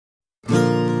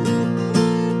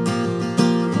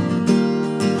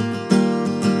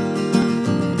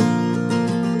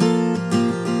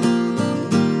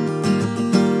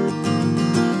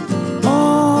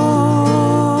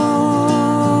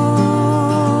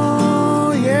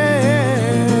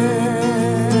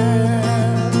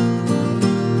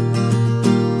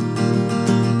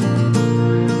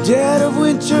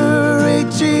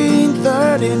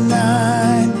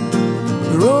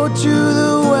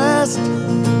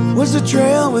was the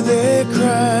trail where they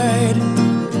cried.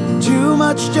 Too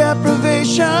much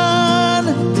deprivation,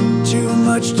 too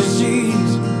much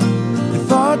disease, and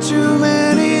far too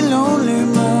many lonely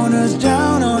mourners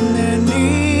down on their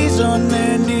knees, on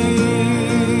their knees.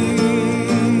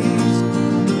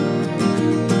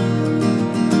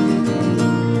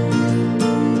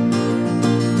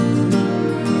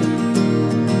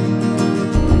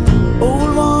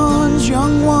 Old ones,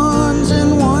 young ones,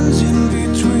 and ones in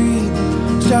between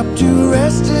stop to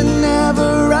rest and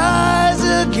never rise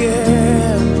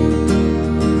again.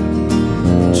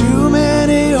 Too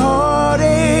many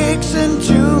heartaches and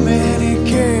too many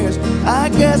cares. I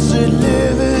guess that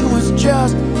living was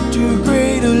just too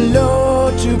great a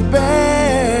load to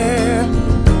bear.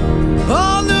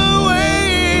 On the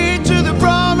way to the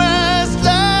promised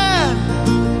land,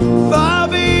 far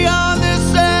beyond the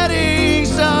setting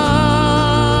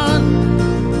sun.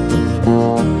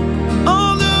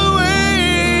 On the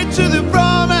way to the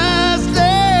promised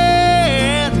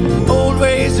land, old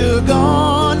ways are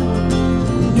gone,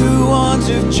 new ones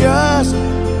have just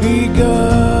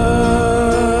begun.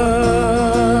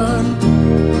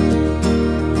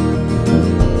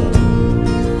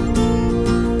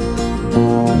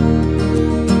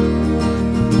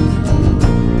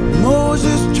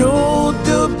 Moses told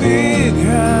the big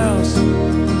house,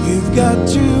 "You've got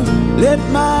to let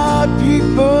my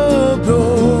people go."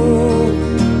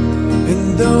 And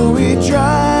though he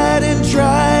tried and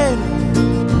tried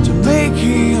to make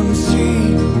him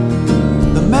see,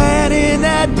 the man in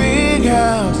that big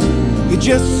house, he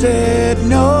just said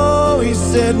no, he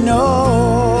said no.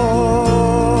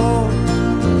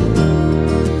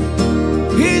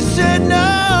 He said no.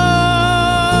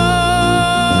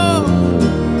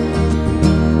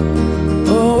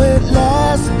 Oh, at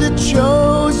last the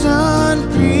chosen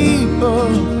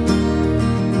people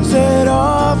set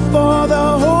off for the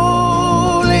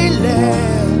Holy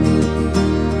Land.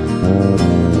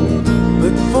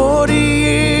 But 40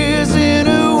 years in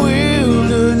a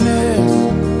wilderness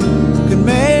can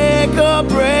make or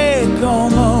break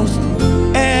almost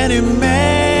any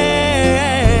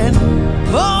man.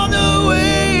 On the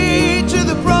way to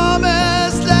the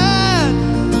promised land,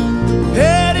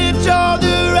 headed toward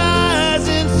the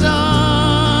rising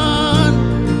sun.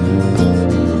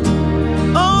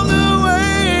 On the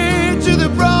way to the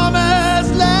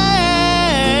promised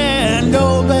land,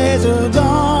 old days are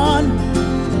gone,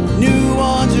 new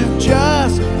ones have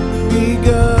just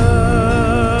begun.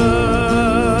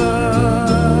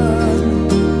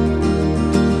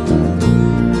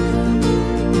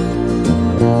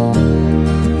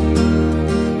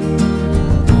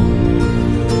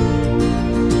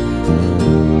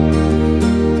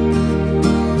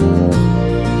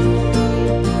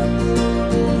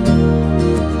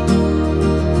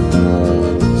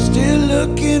 Still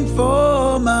looking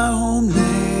for my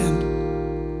homeland,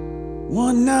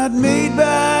 one not made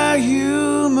by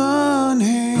human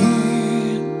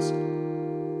hands.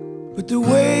 But the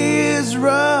way is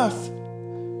rough,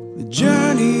 the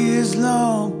journey is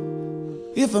long.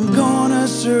 If I'm gonna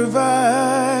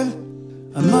survive,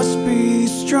 I must be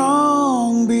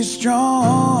strong, be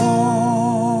strong.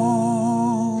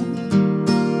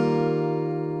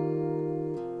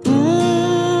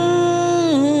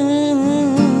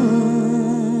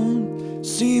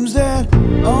 Seems that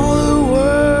all the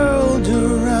world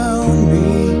around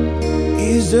me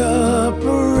is a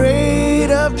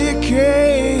parade of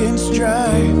decay and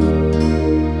strife.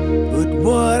 But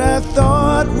what I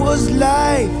thought was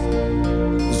life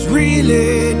is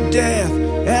really death,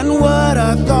 and what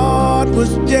I thought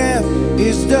was death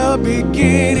is the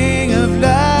beginning of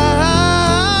life.